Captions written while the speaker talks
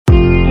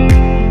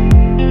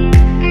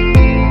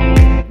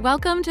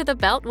Welcome to the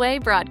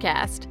Beltway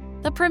Broadcast,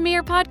 the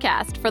premier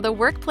podcast for the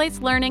workplace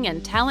learning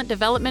and talent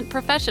development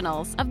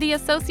professionals of the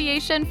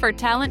Association for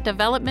Talent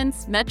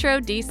Development's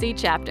Metro DC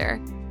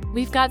chapter.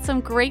 We've got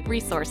some great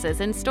resources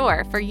in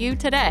store for you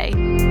today.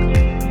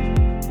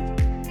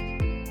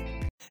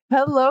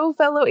 Hello,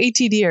 fellow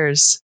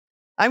ATDers.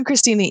 I'm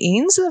Christina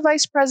Eanes, the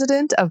Vice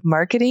President of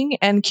Marketing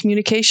and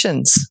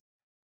Communications.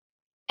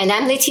 And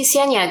I'm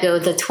Leticia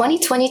Niago, the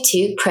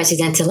 2022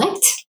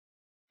 President-elect.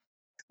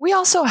 We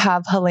also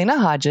have Helena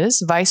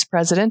Hodges, Vice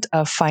President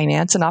of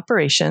Finance and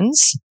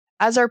Operations,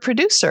 as our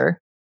producer.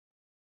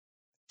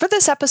 For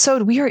this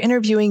episode, we are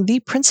interviewing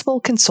the Principal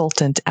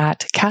Consultant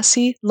at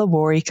Cassie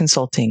Labori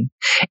Consulting,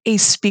 a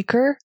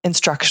speaker,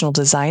 instructional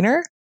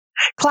designer,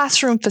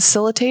 classroom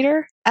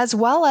facilitator, as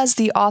well as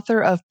the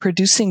author of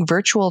Producing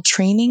Virtual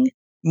Training,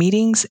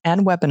 Meetings,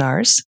 and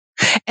Webinars,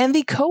 and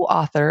the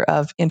co-author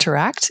of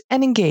Interact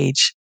and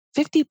Engage,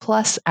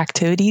 50-plus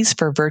activities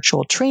for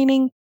virtual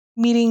training,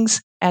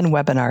 meetings, and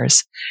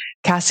webinars.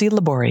 Cassie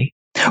Labori.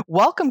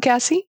 Welcome,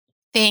 Cassie.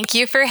 Thank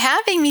you for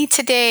having me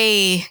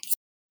today.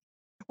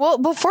 Well,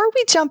 before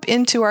we jump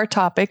into our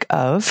topic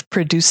of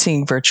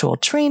producing virtual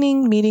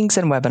training, meetings,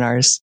 and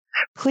webinars,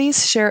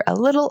 please share a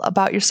little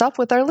about yourself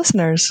with our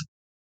listeners.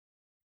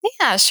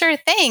 Yeah, sure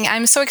thing.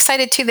 I'm so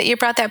excited too that you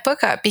brought that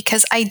book up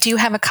because I do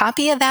have a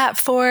copy of that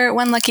for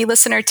one lucky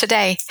listener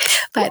today.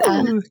 But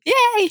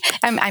yay!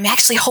 I'm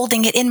actually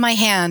holding it in my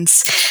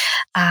hands.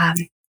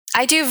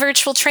 I do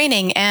virtual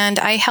training and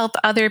I help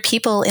other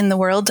people in the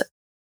world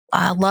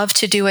love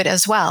to do it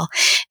as well.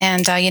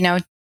 And,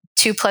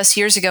 2+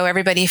 years ago,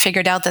 everybody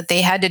figured out that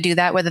they had to do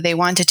that whether they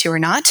wanted to or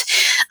not.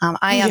 On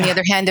the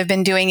other hand, have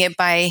been doing it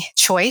by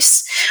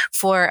choice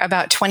for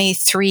about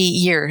 23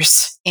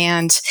 years.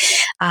 And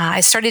I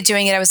started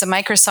doing it. I was a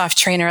Microsoft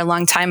trainer a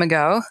long time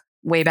ago,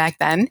 way back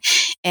then.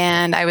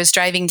 And I was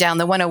driving down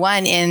the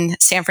 101 in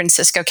San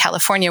Francisco,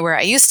 California, where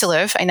I used to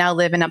live. I now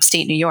live in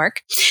upstate New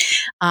York.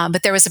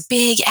 But there was a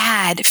big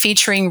ad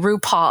featuring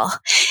RuPaul.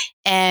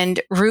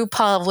 And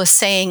RuPaul was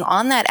saying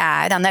on that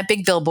ad, on that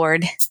big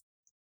billboard,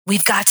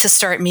 "We've got to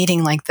start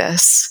meeting like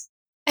this."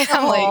 And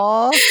I'm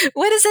like,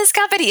 what is this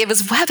company? It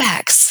was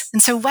WebEx.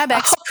 And so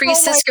WebEx,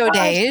 pre-Cisco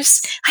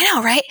days, I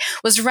know, right?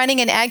 Was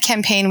running an ad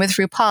campaign with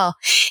RuPaul.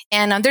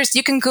 And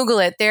you can Google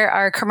it. There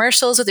are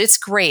commercials with it's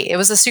great. It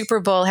was a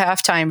Super Bowl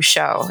halftime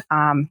show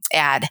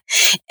ad.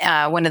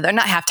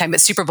 Not halftime,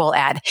 but Super Bowl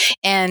ad.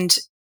 And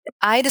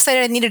I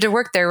decided I needed to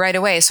work there right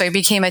away. So I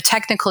became a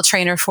technical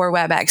trainer for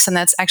WebEx. And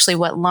that's actually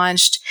what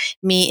launched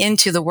me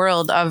into the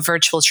world of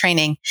virtual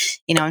training.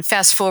 And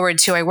fast forward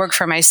to I work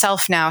for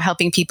myself now,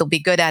 helping people be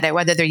good at it,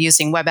 whether they're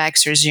using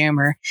WebEx or Zoom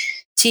or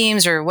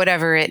Teams or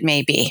whatever it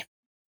may be.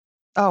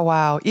 Oh,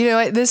 wow.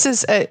 This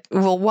is,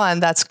 one,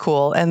 that's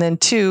cool. And then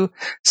two,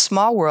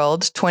 small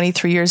world,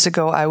 23 years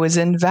ago, I was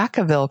in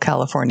Vacaville,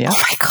 California.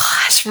 Oh my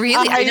gosh,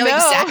 really? I know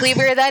exactly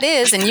where that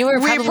is. And you were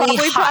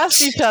probably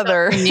passed each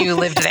other when you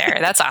lived there.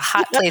 That's a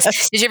hot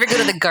place. Did you ever go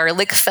to the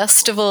Garlic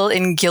Festival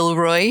in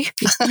Gilroy?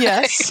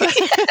 Yes.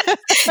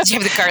 Did you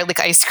have the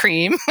garlic ice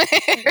cream?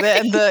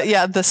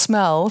 The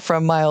smell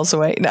from miles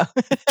away. No.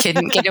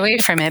 Couldn't get away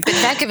from it. But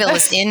Vacaville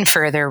was in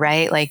further,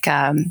 right?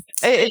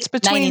 It's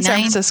between 99? San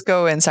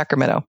Francisco and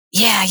Sacramento.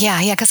 Yeah.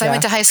 Because I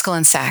went to high school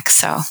in Sac,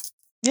 so.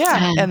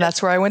 Yeah, and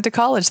that's where I went to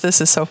college. This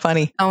is so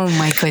funny. Oh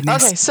my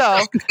goodness. Okay,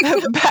 so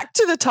back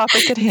to the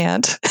topic at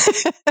hand.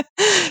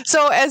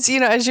 So as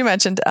you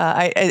mentioned,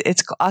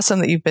 it's awesome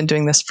that you've been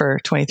doing this for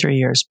 23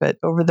 years, but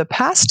over the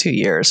past 2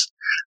 years,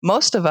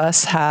 most of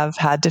us have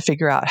had to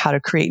figure out how to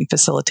create and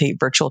facilitate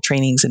virtual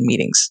trainings and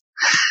meetings.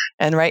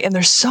 And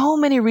there's so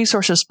many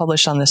resources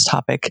published on this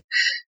topic.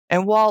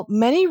 And while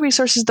many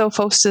resources, though,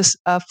 focus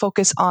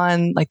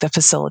on the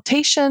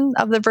facilitation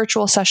of the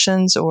virtual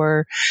sessions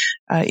or,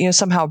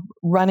 somehow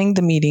running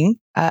the meeting,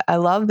 I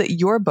love that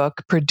your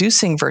book,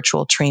 Producing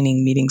Virtual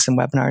Training, Meetings, and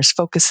Webinars,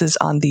 focuses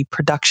on the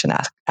production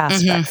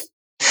aspect.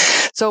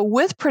 Mm-hmm. So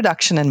with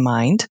production in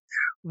mind,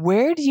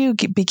 where do you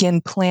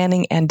begin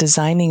planning and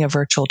designing a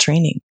virtual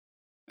training?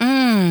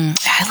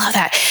 I love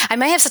that. I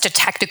might have such a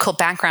technical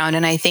background,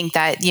 and I think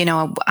that,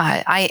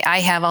 I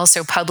have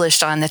also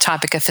published on the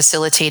topic of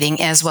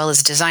facilitating as well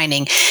as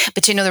designing.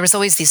 But, there was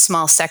always these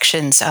small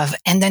sections of,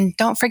 and then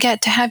don't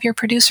forget to have your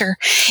producer,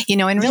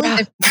 and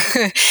really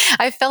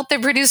I felt the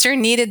producer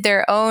needed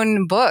their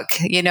own book,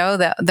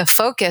 the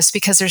focus,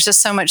 because there's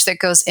just so much that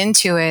goes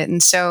into it.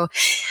 And so,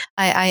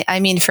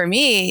 for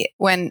me,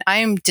 when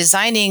I'm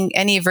designing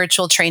any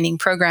virtual training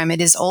program,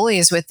 it is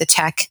always with the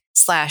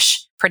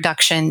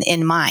tech/production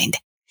in mind.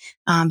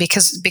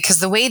 Because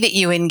the way that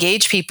you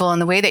engage people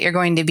and the way that you're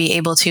going to be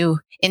able to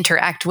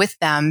interact with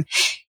them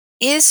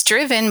is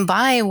driven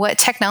by what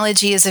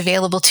technology is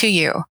available to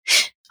you.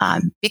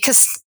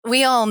 Because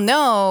we all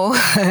know,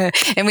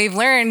 and we've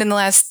learned in the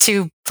last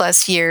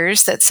 2+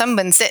 years, that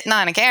someone sitting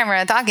on a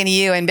camera talking to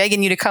you and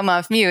begging you to come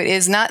off mute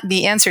is not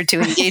the answer to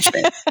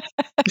engagement.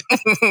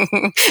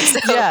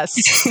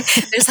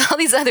 Yes. There's all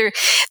these other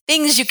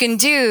things you can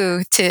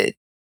do to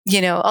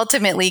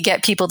ultimately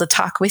get people to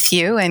talk with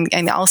you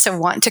and also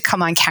want to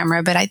come on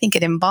camera. But I think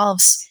it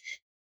involves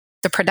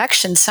the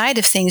production side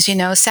of things,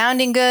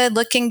 sounding good,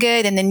 looking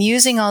good, and then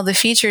using all the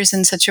features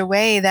in such a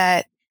way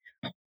that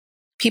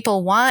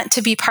people want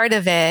to be part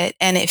of it.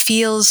 And it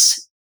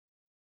feels,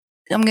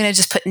 I'm going to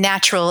just put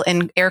natural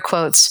in air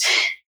quotes,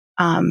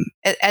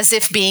 as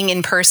if being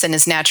in person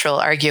is natural,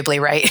 arguably,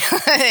 right?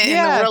 In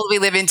the world we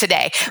live in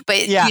today.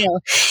 But,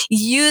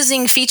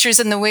 using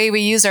features in the way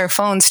we use our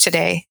phones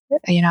today,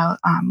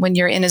 when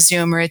you're in a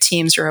Zoom or a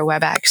Teams or a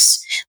WebEx,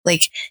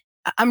 like,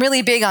 I'm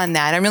really big on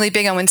that. I'm really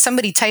big on when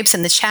somebody types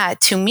in the chat,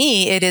 to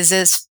me, it is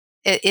as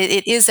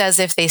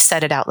if they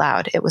said it out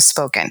loud. It was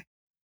spoken.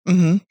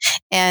 Mm-hmm.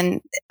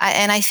 And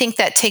I think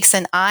that takes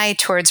an eye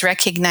towards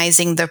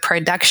recognizing the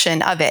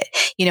production of it.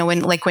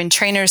 When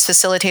trainers,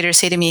 facilitators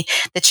say to me,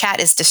 the chat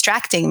is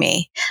distracting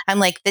me, I'm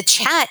like, the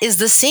chat is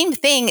the same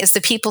thing as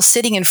the people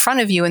sitting in front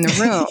of you in the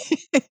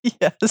room.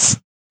 Yes.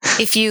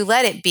 If you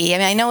let it be. I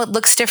mean, I know it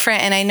looks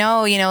different, and I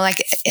know,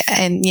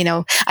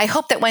 I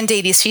hope that one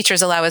day these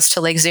features allow us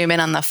to zoom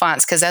in on the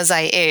fonts, because as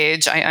I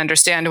age, I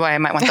understand why I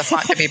might want the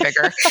font to be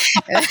bigger.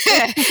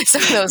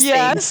 Some of those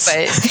things.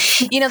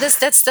 But,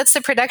 that's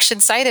the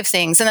production side of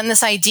things. And then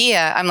this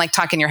idea, I'm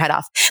talking your head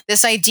off,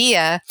 this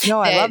idea.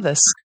 No, I love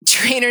this.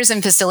 Trainers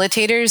and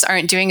facilitators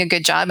aren't doing a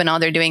good job, and all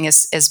they're doing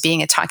is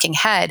being a talking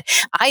head.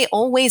 I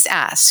always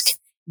ask,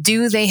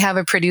 do they have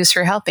a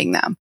producer helping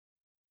them?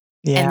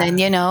 Yeah. And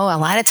then, a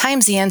lot of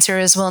times the answer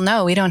is, well,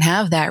 no, we don't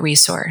have that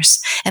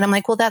resource. And I'm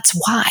like, well, that's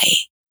why.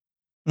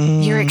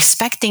 You're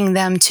expecting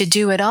them to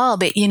do it all.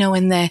 But, in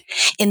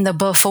the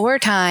before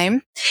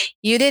time,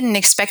 you didn't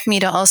expect me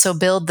to also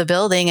build the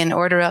building and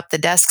order up the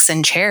desks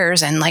and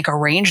chairs and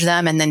arrange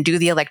them and then do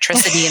the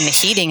electricity and the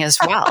heating as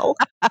well.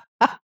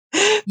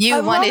 I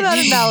love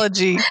that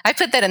analogy. I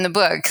put that in the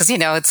book because,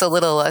 it's a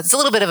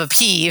little bit of a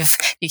peeve.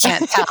 You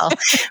can't tell.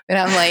 But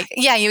I'm like,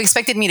 yeah, you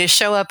expected me to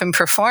show up and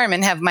perform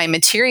and have my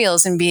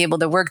materials and be able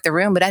to work the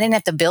room, but I didn't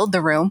have to build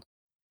the room.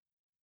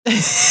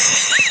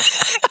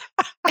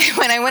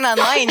 When I went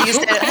online, you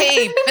said,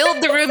 hey,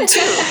 build the room too.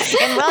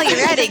 And while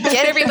you're at it,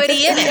 get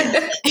everybody in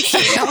it.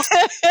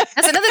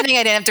 That's another thing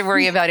I didn't have to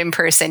worry about in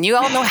person. You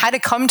all know how to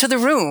come to the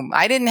room.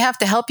 I didn't have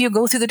to help you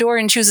go through the door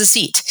and choose a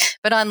seat.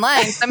 But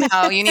online,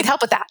 somehow you need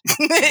help with that.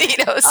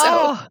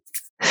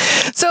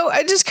 So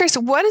I'm just curious,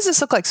 what does this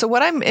look like? So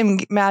what I'm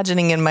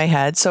imagining in my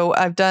head, so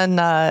I've done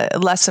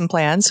lesson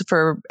plans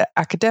for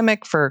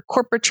academic, for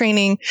corporate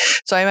training.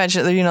 So I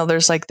imagine,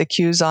 there's the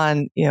cues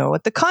on,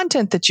 what the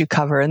content that you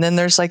cover. And then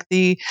there's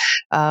the,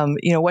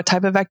 what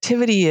type of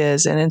activity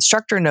is and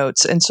instructor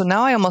notes. And so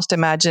now I almost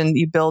imagine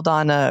you build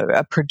on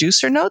a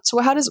producer notes.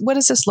 Well, what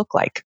does this look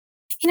like?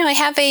 I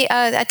have a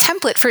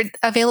template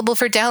available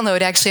for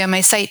download actually on my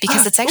site,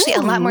 because it's actually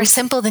a lot more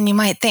simple than you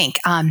might think.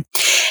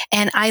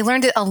 And I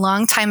learned it a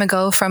long time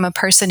ago from a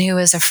person who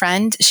was a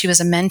friend. She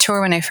was a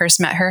mentor when I first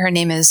met her. Her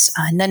name is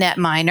Nanette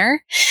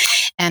Miner.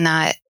 And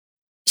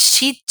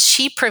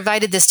she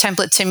provided this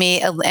template to me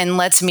and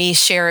lets me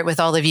share it with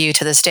all of you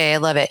to this day. I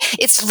love it.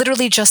 It's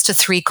literally just a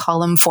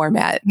 3-column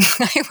format.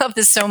 I love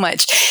this so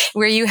much,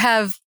 where you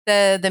have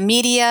the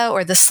media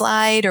or the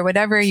slide or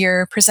whatever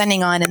you're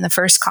presenting on in the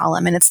first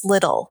column, and it's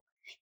little.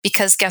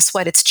 Because guess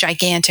what? It's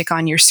gigantic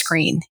on your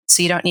screen.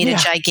 So you don't need a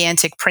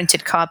gigantic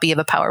printed copy of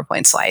a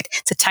PowerPoint slide.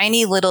 It's a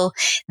tiny little,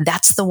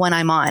 that's the one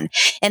I'm on.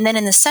 And then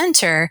in the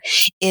center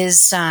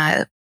is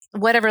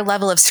whatever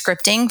level of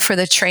scripting for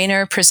the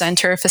trainer,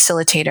 presenter,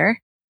 facilitator.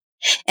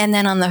 And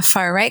then on the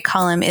far right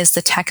column is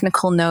the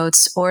technical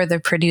notes or the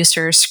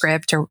producer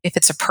script, or if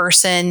it's a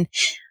person.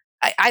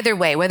 Either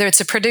way, whether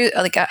it's a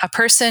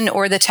person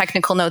or the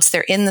technical notes,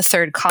 they're in the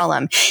third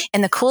column.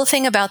 And the cool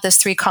thing about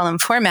this 3-column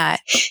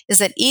format is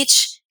that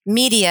each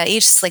media,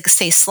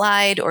 say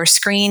slide or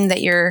screen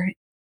that you're,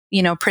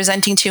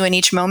 presenting to in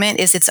each moment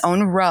is its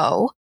own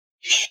row.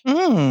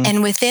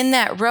 And within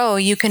that row,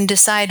 you can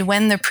decide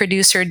when the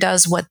producer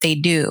does what they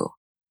do.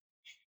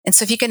 And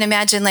so if you can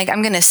imagine,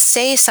 I'm going to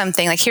say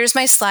something, here's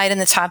my slide in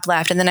the top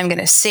left, and then I'm going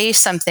to say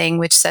something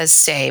which says,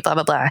 say, blah,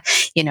 blah, blah,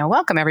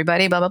 welcome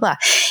everybody, blah, blah, blah.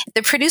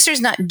 The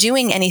producer's not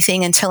doing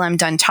anything until I'm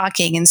done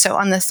talking. And so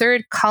on the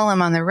third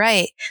column on the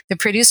right, the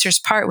producer's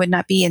part would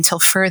not be until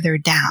further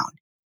down.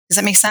 Does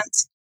that make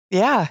sense?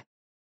 Yeah.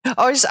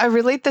 I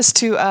relate this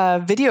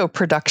to video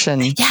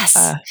production. Yes.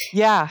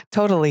 Yeah,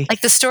 totally.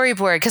 Like the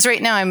storyboard. Because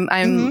right now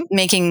I'm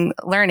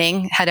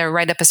learning how to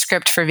write up a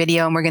script for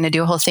video, and we're going to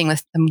do a whole thing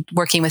I'm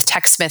working with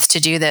TechSmith to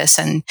do this.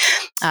 And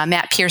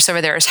Matt Pierce over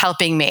there is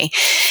helping me.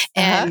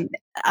 And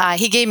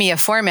he gave me a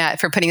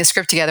format for putting a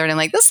script together. And I'm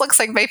like, this looks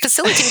like my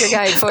facilitator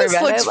guide format.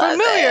 This looks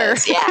familiar.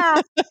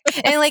 Yeah.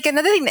 And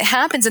another thing that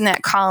happens in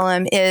that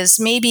column is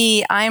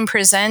maybe I'm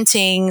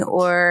presenting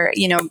or,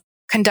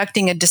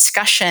 conducting a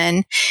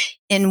discussion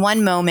in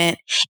one moment,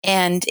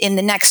 and in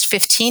the next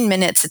 15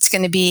 minutes, it's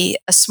going to be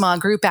a small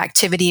group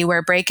activity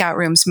where breakout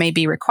rooms may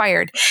be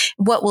required.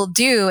 What we'll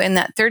do in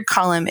that third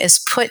column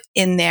is put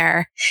in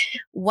there,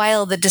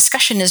 while the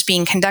discussion is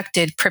being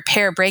conducted,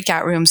 prepare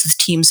breakout rooms with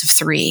teams of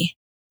 3.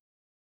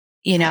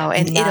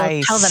 and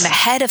it'll tell them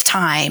ahead of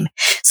time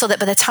so that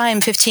by the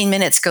time 15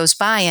 minutes goes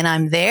by and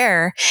I'm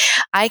there,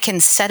 I can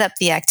set up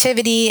the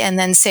activity and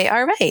then say,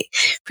 all right,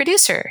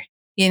 producer,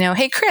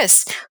 hey,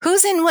 Chris,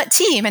 who's in what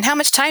team and how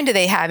much time do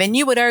they have? And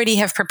you would already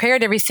have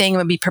prepared everything and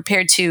would be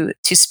prepared to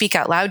speak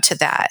out loud to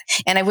that.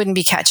 And I wouldn't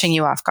be catching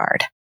you off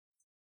guard.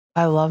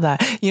 I love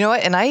that. You know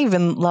what? And I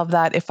even love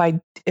that if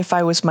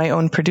I was my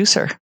own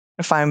producer,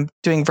 if I'm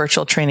doing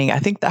virtual training, I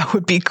think that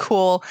would be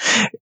cool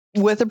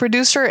with a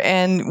producer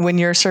and when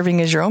you're serving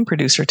as your own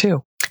producer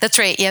too. That's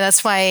right. Yeah,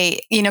 that's why,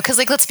 because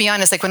let's be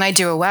honest, when I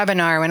do a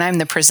webinar, when I'm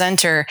the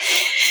presenter,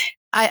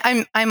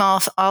 I'm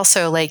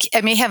also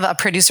I may have a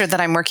producer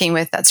that I'm working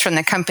with that's from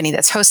the company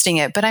that's hosting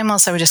it, but I'm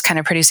also just kind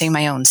of producing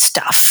my own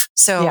stuff.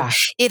 So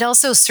It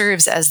also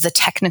serves as the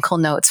technical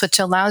notes, which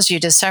allows you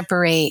to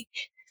separate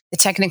the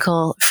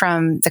technical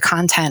from the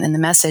content and the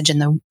message and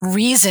the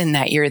reason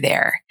that you're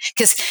there.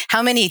 Because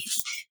how many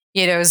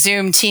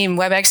Zoom team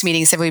WebEx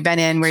meetings have we been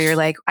in where you're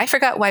like, I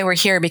forgot why we're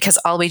here because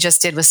all we just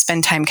did was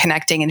spend time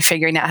connecting and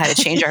figuring out how to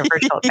change our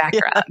virtual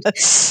background.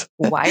 Yes.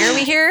 Why are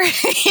we here?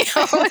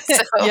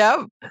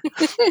 Yep.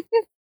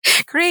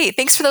 Great.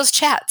 Thanks for those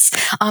chats.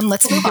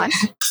 Let's move on.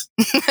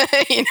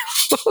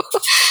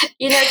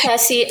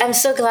 Cassie, I'm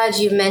so glad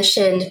you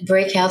mentioned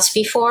breakouts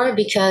before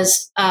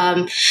because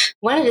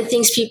one of the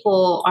things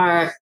people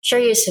are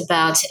curious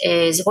about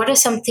is what are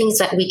some things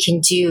that we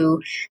can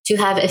do to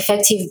have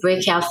effective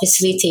breakout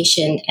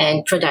facilitation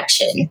and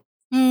production?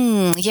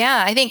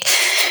 Yeah, I think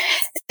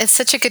it's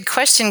such a good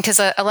question because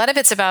a lot of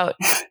it's about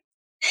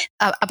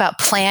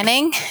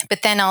planning,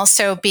 but then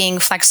also being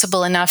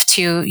flexible enough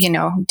to,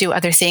 do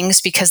other things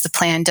because the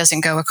plan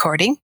doesn't go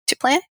according to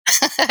plan,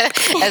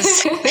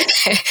 as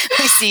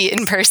we see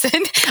in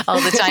person all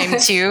the time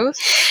too.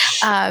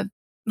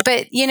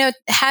 But,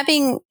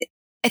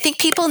 I think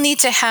people need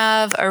to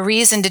have a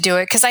reason to do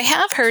it because I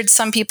have heard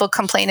some people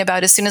complain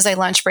about as soon as I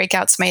launch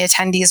breakouts, my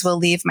attendees will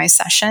leave my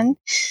session.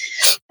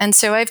 And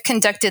so I've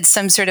conducted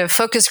some sort of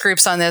focus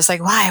groups on this,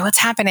 like, why, what's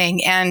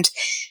happening? And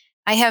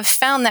I have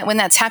found that when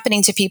that's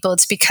happening to people,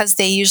 it's because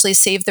they usually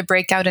save the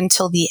breakout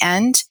until the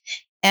end.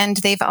 And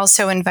they've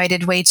also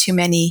invited way too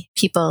many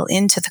people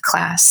into the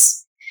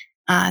class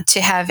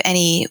to have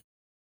any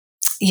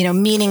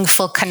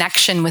meaningful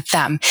connection with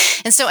them.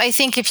 And so I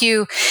think if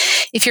you're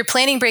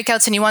planning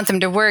breakouts and you want them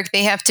to work,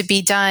 they have to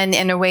be done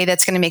in a way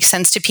that's going to make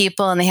sense to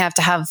people and they have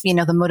to have,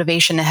 the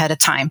motivation ahead of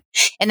time.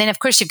 And then of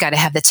course you've got to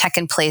have the tech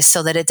in place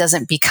so that it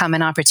doesn't become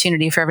an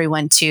opportunity for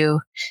everyone to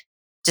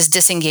just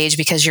disengage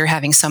because you're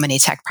having so many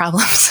tech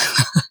problems.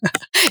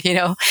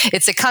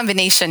 It's a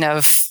combination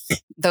of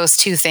those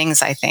two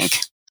things, I think.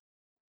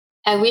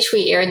 I wish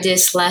we aired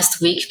this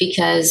last week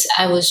because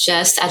I was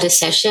just at a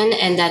session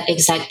and that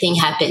exact thing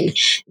happened.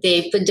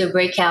 They put the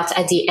breakout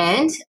at the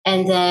end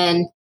and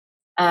then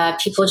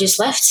people just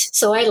left.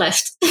 So I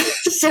left.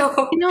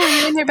 So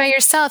you're in there by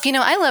yourself.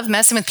 I love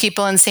messing with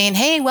people and saying,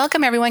 hey,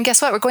 welcome everyone.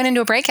 Guess what? We're going into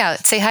a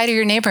breakout. Say hi to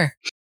your neighbor.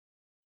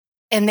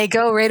 And they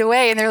go right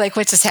away and they're like,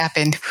 what just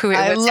happened?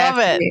 I love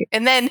it.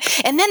 And then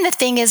the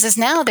thing is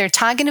now they're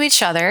talking to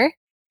each other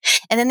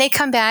and then they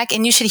come back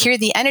and you should hear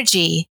the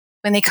energy.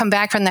 When they come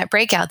back from that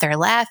breakout, they're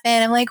laughing.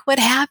 I'm like, what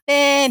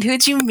happened?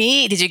 Who'd you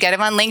meet? Did you get him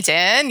on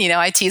LinkedIn?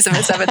 I tease them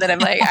and stuff. And then I'm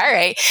like, all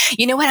right,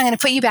 you know what? I'm going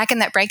to put you back in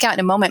that breakout in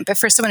a moment. But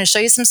first, I'm going to show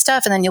you some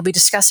stuff. And then you'll be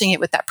discussing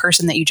it with that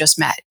person that you just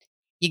met.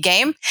 You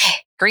game?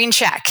 Green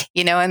check,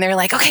 and they're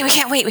like, okay, we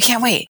can't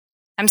wait.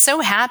 I'm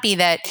so happy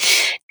that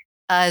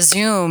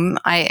Zoom,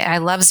 I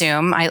love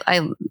Zoom.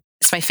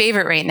 It's my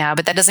favorite right now,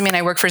 but that doesn't mean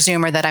I work for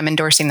Zoom or that I'm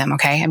endorsing them.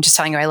 Okay. I'm just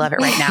telling you, I love it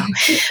right now.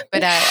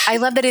 But I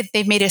love that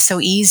they've made it so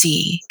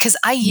easy because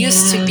I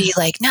used to be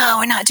like, no,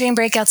 we're not doing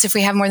breakouts if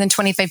we have more than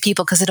 25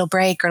 people because it'll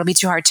break or it'll be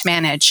too hard to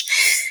manage.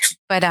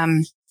 But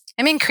I'm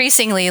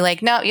increasingly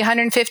like, no,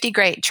 150,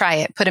 great. Try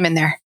it. Put them in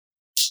there.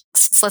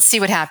 Let's see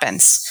what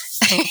happens.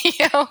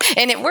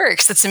 And it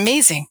works. It's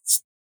amazing.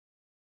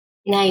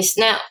 Nice.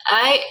 Now,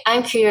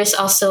 I'm curious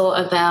also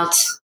about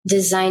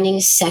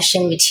designing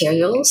session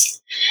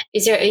materials.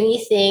 Is there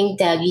anything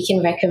that you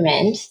can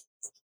recommend?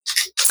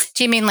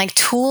 Do you mean like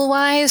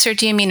tool-wise or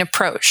do you mean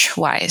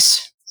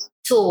approach-wise?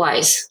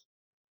 Tool-wise.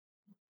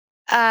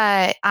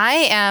 I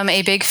am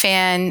a big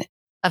fan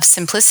of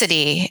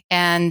simplicity,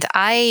 and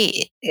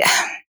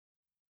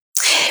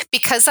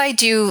because I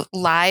do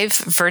live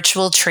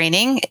virtual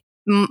training,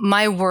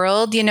 my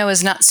world,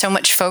 is not so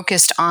much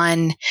focused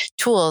on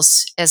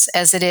tools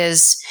as it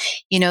is,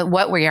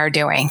 what we are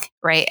doing,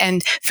 right?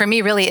 And for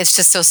me, really, it's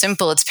just so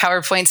simple. It's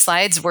PowerPoint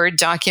slides, Word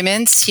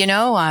documents, Is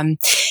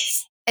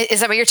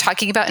that what you're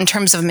talking about in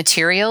terms of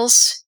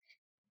materials?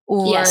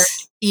 Or,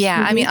 yes. Yeah.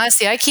 Mm-hmm. I mean,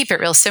 honestly, I keep it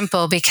real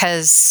simple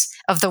because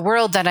of the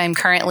world that I'm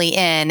currently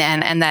in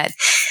and that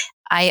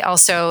I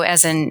also,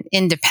 as an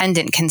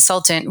independent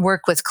consultant,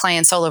 work with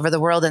clients all over the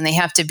world, and they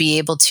have to be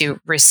able to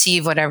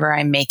receive whatever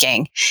I'm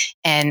making.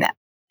 And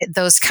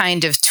those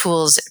kind of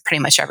tools,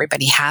 pretty much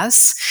everybody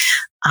has.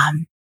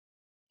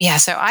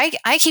 So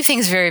I keep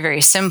things very,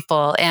 very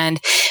simple. And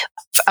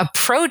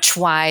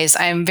approach-wise,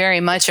 I'm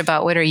very much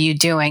about what are you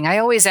doing? I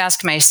always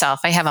ask myself,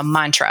 I have a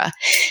mantra.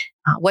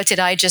 What did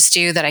I just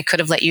do that I could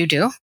have let you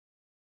do?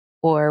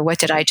 Or what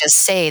did I just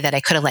say that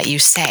I could have let you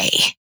say?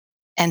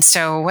 And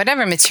so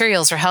whatever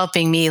materials are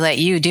helping me let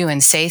you do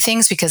and say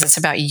things because it's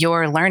about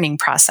your learning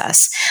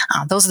process,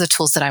 those are the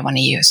tools that I want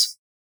to use.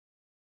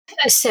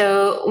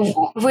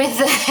 So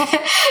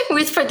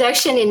with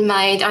production in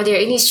mind, are there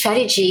any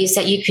strategies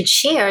that you could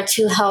share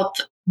to help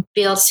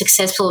build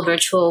successful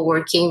virtual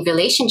working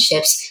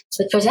relationships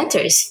with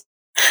presenters?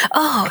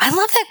 Oh, I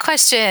love that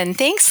question.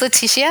 Thanks,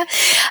 Leticia.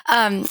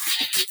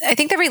 I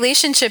think the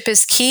relationship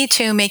is key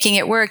to making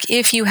it work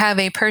if you have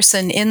a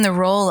person in the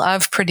role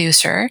of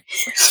producer,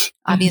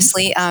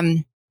 obviously.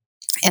 And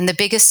the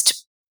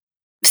biggest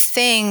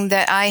thing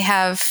that I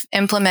have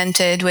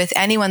implemented with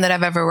anyone that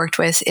I've ever worked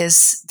with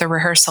is the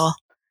rehearsal.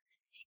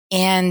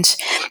 And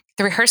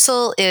the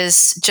rehearsal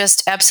is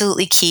just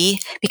absolutely key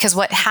because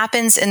what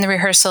happens in the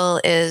rehearsal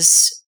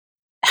is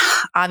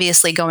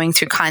obviously going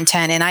through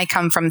content, and I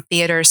come from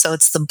theater, so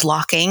it's the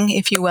blocking,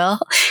 if you will,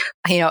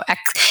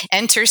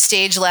 enter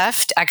stage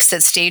left,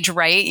 exit stage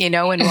right, and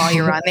while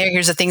you're on there,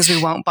 here's the things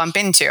we won't bump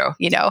into,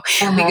 we go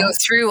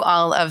through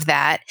all of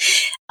that.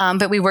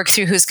 But we work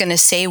through who's going to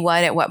say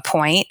what at what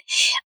point.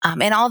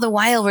 And all the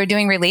while we're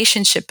doing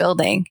relationship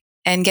building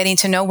and getting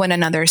to know one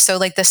another. So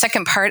like the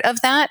second part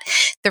of that,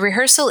 the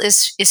rehearsal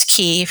is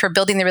key for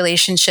building the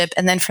relationship.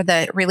 And then for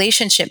the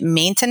relationship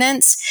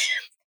maintenance,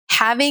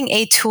 having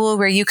a tool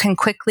where you can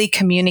quickly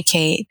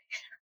communicate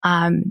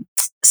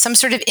some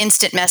sort of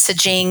instant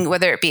messaging,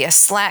 whether it be a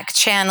Slack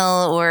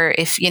channel or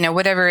if,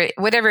 whatever it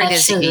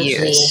is that you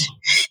use.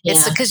 Yeah.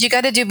 It's because you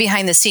got to do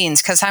behind the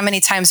scenes, because how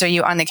many times are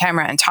you on the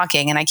camera and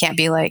talking and I can't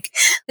be like,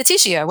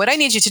 Leticia, what I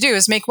need you to do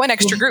is make one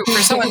extra group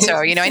for so-and-so.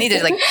 I need to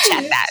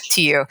chat that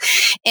to you.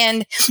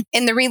 And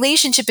the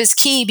relationship is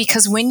key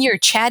because when you're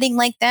chatting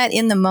like that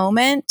in the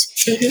moment,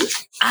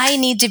 I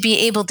need to be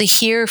able to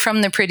hear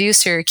from the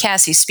producer,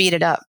 Cassie, speed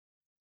it up.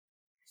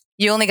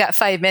 You only got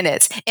 5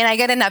 minutes. And I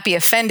got to not be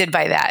offended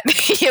by that,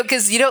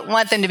 because you don't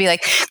want them to be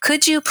like,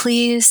 could you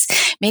please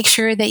make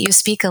sure that you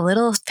speak a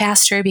little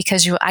faster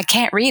because I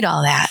can't read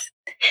all that.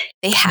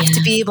 They have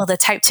to be able to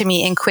type to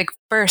me in quick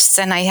bursts.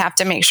 And I have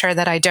to make sure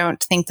that I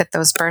don't think that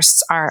those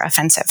bursts are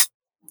offensive.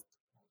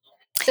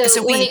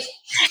 So go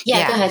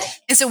ahead.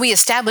 And so we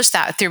established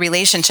that through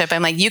relationship.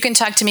 I'm like, you can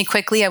talk to me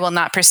quickly. I will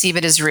not perceive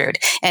it as rude.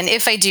 And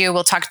if I do,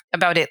 we'll talk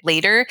about it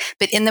later.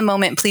 But in the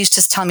moment, please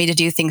just tell me to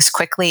do things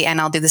quickly and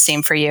I'll do the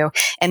same for you.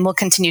 And we'll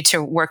continue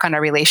to work on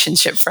our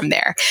relationship from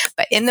there.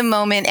 But in the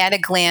moment, at a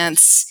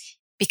glance,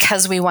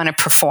 because we want to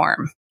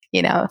perform,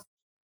 it's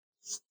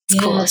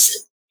cool.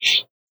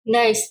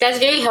 Nice. That's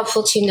very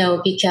helpful to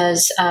know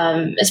because,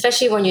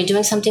 especially when you're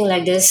doing something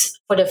like this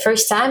for the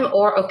first time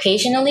or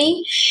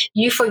occasionally,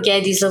 you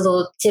forget these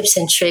little tips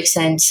and tricks.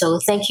 And so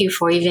thank you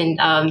for even,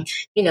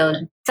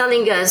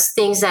 telling us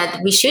things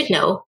that we should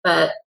know,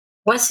 but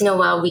once in a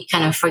while we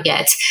kind of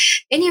forget.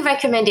 Any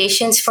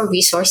recommendations for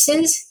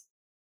resources?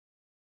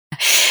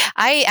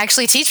 I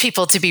actually teach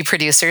people to be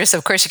producers.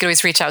 Of course, you can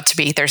always reach out to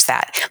me. There's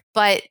that.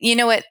 But you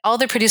know what? All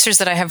the producers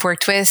that I have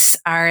worked with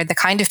are the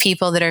kind of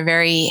people that are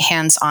very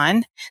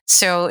hands-on.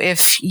 So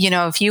if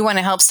you want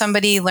to help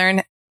somebody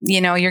learn,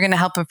 you're going to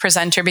help a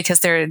presenter because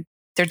they're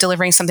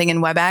delivering something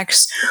in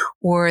WebEx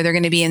or they're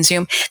going to be in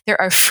Zoom. There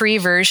are free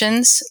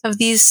versions of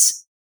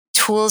these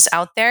tools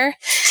out there.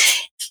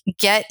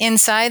 Get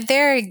inside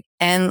there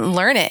and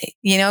learn it,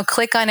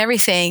 click on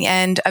everything.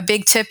 And a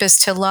big tip is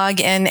to log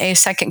in a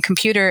second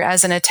computer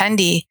as an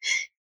attendee.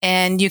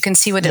 And you can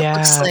see what it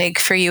looks like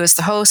for you as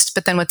the host,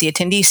 but then what the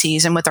attendee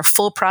sees and what their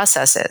full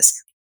process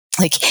is.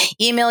 Like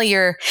email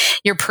your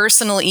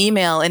personal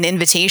email and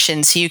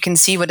invitation so you can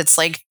see what it's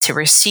like to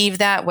receive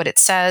that, what it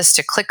says,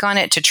 to click on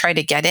it, to try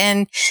to get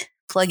in,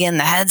 plug in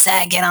the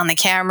headset, get on the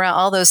camera,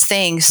 all those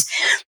things.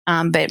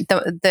 But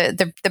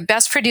the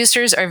best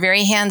producers are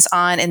very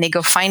hands-on and they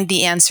go find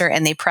the answer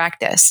and they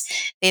practice.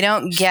 They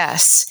don't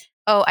guess.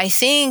 Oh, I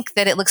think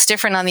that it looks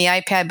different on the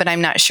iPad, but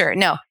I'm not sure.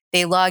 No,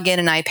 they log in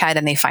an iPad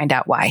and they find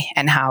out why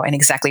and how and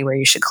exactly where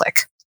you should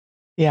click.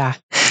 Yeah.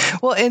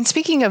 Well, and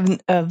speaking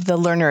of the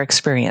learner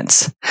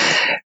experience,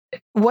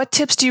 what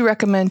tips do you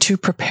recommend to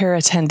prepare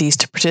attendees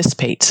to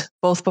participate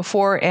both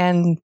before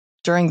and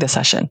during the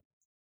session?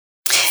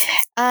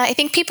 I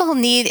think people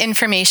need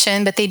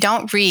information, but they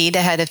don't read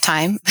ahead of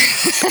time.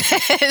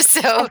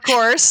 So, of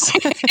course. So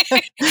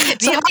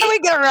how do we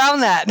get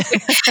around that?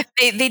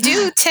 They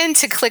do tend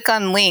to click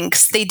on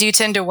links. They do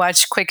tend to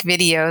watch quick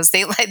videos.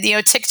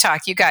 They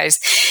TikTok, you guys,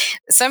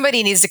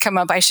 somebody needs to come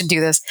up. I should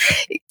do this.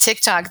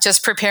 TikTok,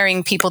 just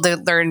preparing people to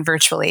learn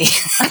virtually.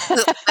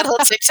 Little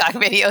TikTok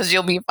videos,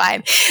 you'll be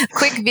fine.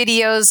 Quick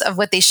videos of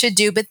what they should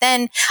do. But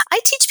then I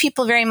teach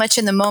people very much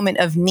in the moment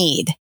of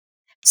need.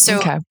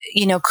 So,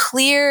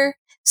 clear,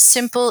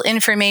 simple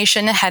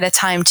information ahead of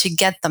time to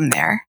get them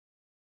there.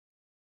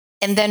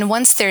 And then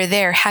once they're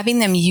there, having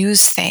them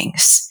use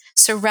things.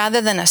 So rather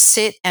than a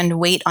sit and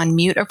wait on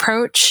mute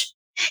approach,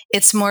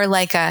 it's more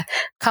like a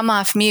come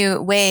off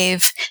mute,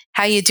 wave.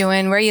 How you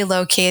doing? Where are you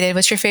located?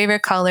 What's your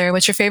favorite color?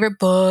 What's your favorite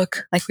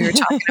book? Like we were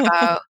talking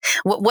about.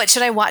 What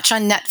should I watch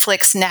on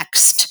Netflix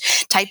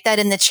next type that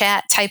in the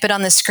chat, type it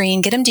on the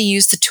screen, get them to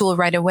use the tool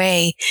right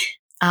away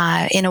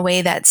in a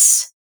way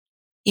that's,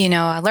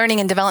 a learning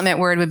and development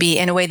word would be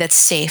in a way that's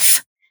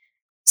safe.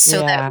 So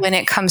that when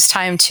it comes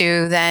time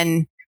to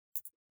then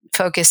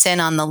focus in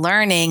on the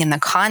learning and the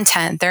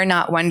content, they're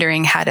not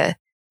wondering how to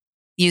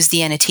use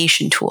the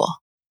annotation tool.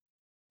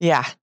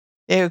 Yeah.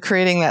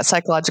 Creating that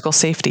psychological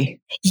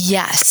safety.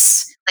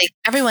 Yes. Like,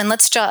 everyone,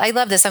 let's draw. I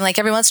love this. I'm like,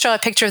 everyone, let's draw a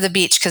picture of the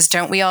beach, because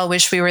don't we all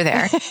wish we were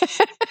there?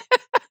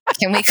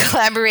 Can we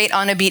collaborate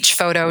on a beach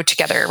photo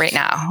together right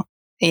now?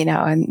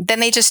 And then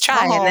they just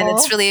try, and then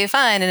it's really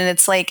fun. And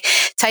it's like,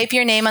 type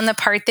your name on the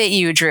part that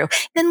you drew.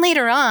 Then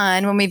later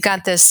on, when we've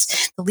got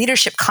the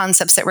leadership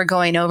concepts that we're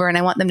going over, and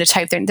I want them to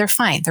type, they're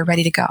fine. They're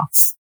ready to go.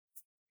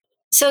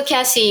 So,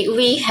 Cassie,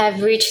 we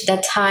have reached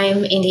that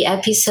time in the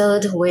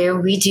episode where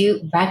we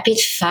do rapid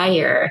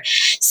fire.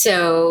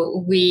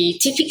 So we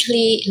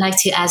typically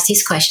like to ask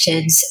these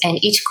questions,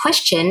 and each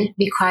question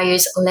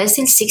requires less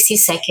than 60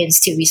 seconds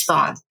to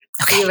respond.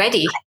 Okay. Are you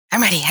ready?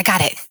 I'm ready. I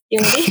got it.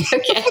 You ready?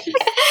 Okay.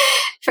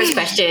 First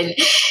question.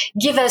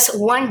 Give us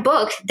one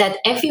book that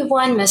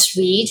everyone must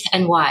read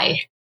and why.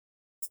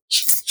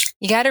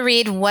 You got to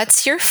read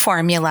What's Your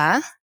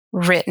Formula?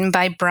 Written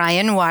by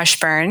Brian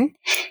Washburn.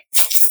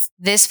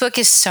 This book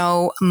is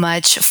so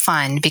much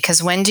fun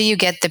because when do you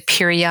get the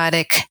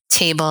periodic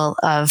table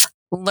of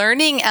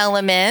learning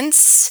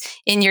elements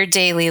in your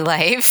daily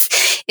life?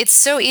 It's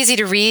so easy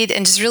to read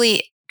and just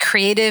really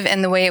creative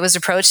in the way it was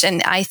approached.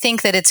 And I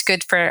think that it's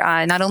good for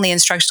not only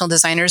instructional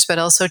designers, but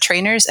also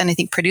trainers. And I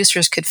think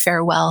producers could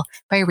fare well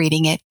by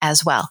reading it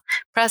as well.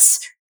 Plus,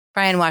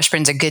 Brian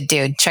Washburn's a good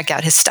dude. Check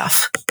out his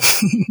stuff.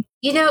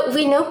 We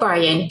know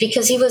Brian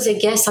because he was a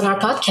guest on our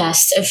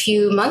podcast a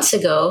few months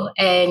ago,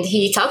 and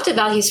he talked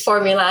about his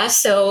formula.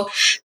 So,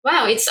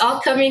 wow, it's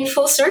all coming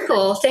full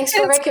circle. Thanks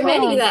for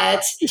recommending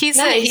that.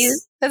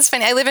 Nice. That's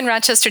funny. I live in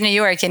Rochester, New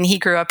York, and he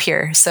grew up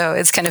here. So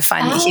it's kind of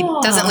fun. Oh. He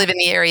doesn't live in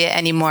the area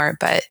anymore,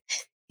 but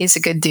he's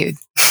a good dude.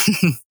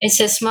 It's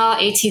a small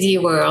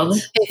ATD world.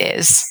 It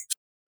is.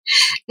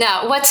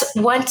 Now, what's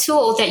one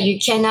tool that you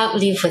cannot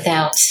live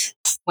without?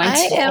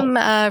 I am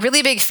a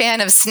really big fan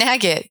of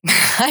Snagit.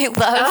 I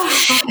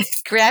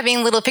love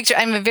grabbing little pictures.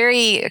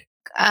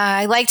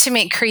 I like to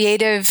make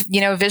creative,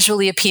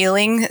 visually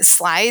appealing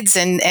slides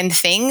and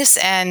things.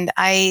 And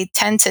I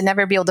tend to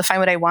never be able to find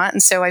what I want.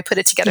 And so I put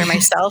it together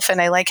myself.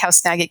 And I like how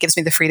Snagit gives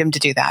me the freedom to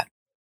do that.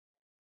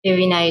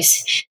 Very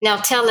nice. Now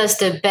tell us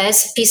the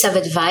best piece of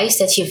advice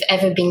that you've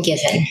ever been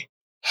given.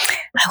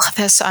 I love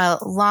this.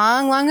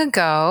 Long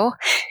ago,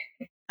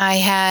 I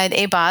had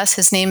a boss.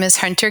 His name is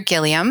Hunter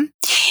Gilliam.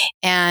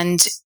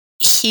 And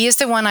he is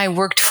the one I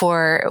worked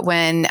for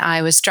when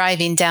I was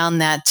driving down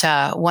that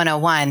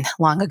 101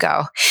 long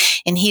ago.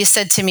 And he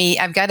said to me,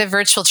 I've got a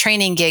virtual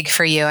training gig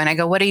for you. And I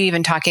go, what are you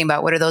even talking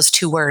about? What are those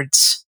two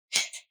words?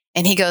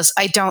 And he goes,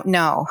 I don't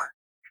know.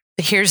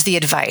 But here's the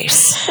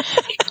advice.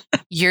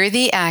 You're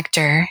the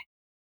actor.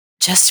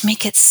 Just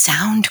make it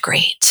sound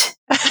great.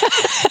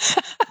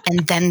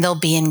 And then they'll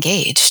be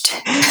engaged.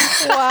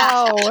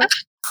 Wow.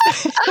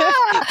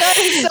 That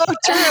is so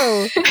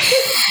true.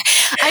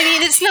 I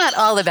mean, it's not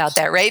all about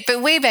that, right?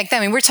 But way back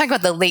then, we're talking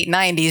about the late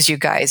 90s, you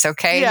guys,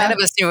 okay? Yeah. None of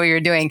us knew what we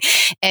were doing.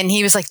 And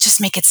he was like, just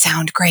make it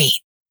sound great.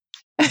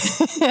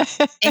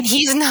 And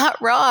he's not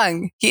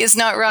wrong. He is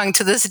not wrong.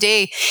 To this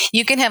day,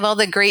 you can have all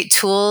the great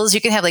tools. You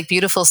can have like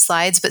beautiful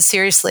slides. But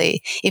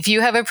seriously, if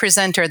you have a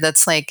presenter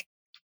that's like,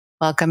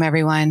 welcome,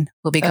 everyone,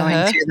 we'll be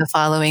going through the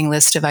following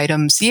list of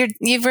items,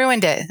 you've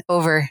ruined it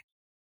over.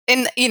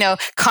 And,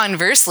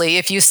 conversely,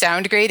 if you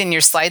sound great and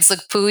your slides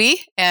look pooey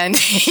and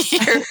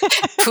you're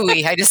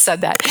pooey, I just said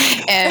that.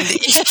 And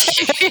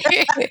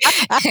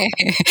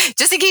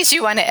just in case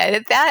you want to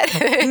edit that,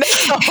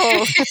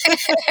 no.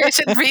 I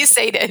should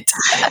restate it.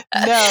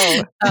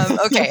 No.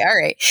 Okay. All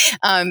right.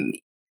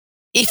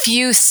 If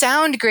you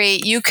sound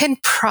great, you can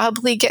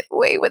probably get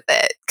away with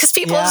it because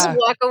people just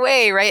walk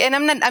away, right? And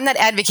I'm not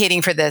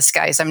advocating for this,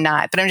 guys. I'm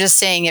not, but I'm just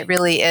saying it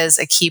really is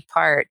a key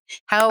part.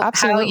 How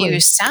you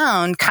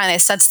sound kind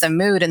of sets the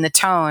mood and the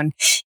tone.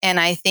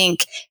 And I think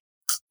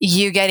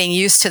you getting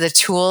used to the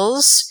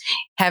tools,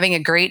 having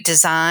a great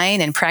design,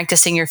 and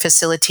practicing your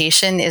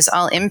facilitation is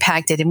all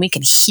impacted, and we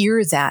can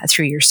hear that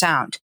through your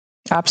sound.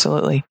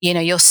 Absolutely.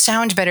 You'll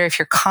sound better if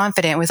you're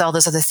confident with all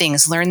those other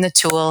things. Learn the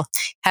tool,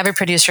 have a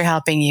producer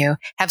helping you,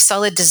 have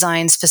solid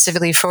design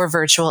specifically for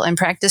virtual, and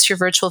practice your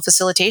virtual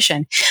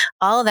facilitation.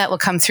 All of that will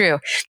come through.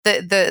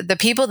 The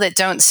people that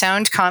don't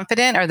sound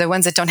confident are the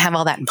ones that don't have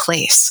all that in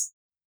place.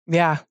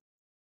 Yeah.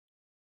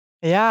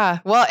 Yeah.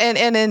 Well,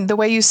 and in the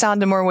way you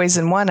sound in more ways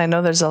than one, I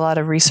know there's a lot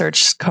of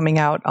research coming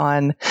out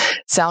on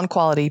sound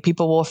quality.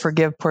 People will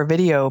forgive poor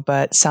video,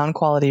 but sound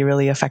quality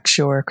really affects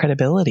your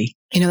credibility.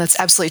 That's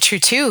absolutely true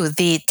too.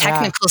 The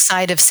technical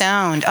side of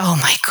sound. Oh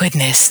my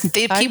goodness.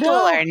 People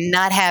are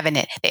not having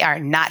it. They are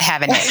not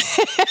having it.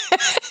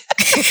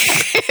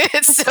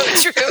 It's so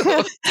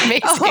true.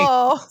 Amazing.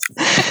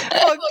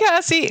 Oh,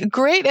 Cassie,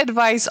 great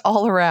advice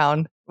all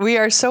around. We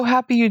are so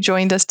happy you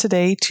joined us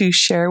today to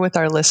share with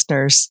our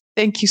listeners.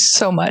 Thank you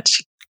so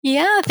much.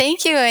 Yeah,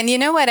 thank you. And you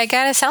know what? I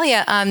got to tell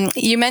you,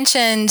 you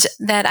mentioned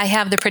that I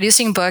have the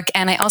producing book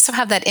and I also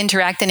have that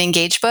Interact and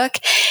Engage book.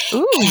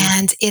 Ooh.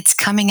 And it's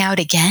coming out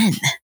again.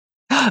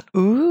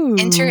 Ooh.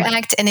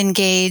 Interact and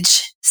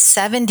Engage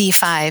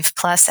 75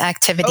 plus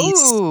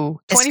activities. Ooh,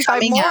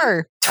 25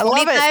 more. I love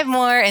it. 25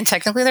 more. And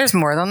technically there's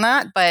more than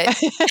that, but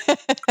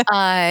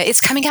it's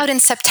coming out in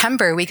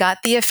September. We got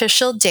the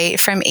official date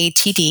from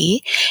ATD,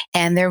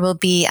 and there will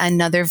be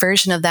another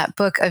version of that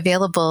book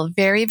available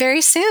very,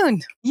 very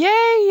soon.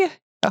 Yay.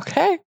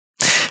 Okay.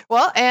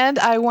 Well, and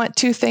I want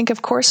to thank,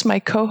 of course, my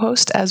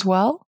co-host as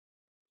well.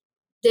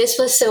 This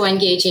was so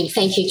engaging.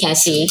 Thank you,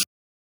 Cassie.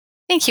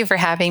 Thank you for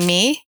having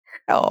me.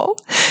 Oh,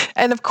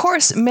 and of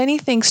course, many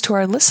thanks to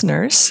our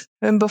listeners.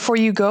 And before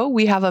you go,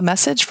 we have a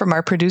message from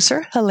our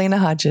producer, Helena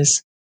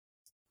Hodges.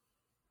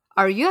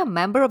 Are you a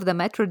member of the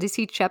Metro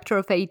DC chapter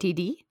of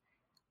ATD?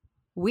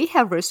 We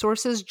have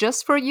resources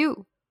just for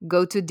you.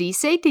 Go to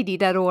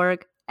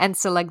dcatd.org and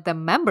select the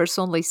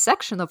members-only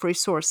section of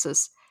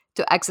resources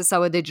to access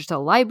our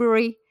digital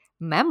library,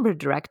 member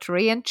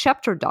directory, and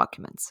chapter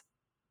documents.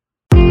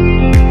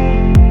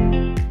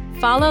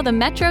 Follow the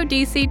Metro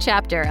DC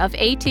chapter of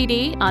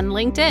ATD on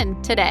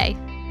LinkedIn today.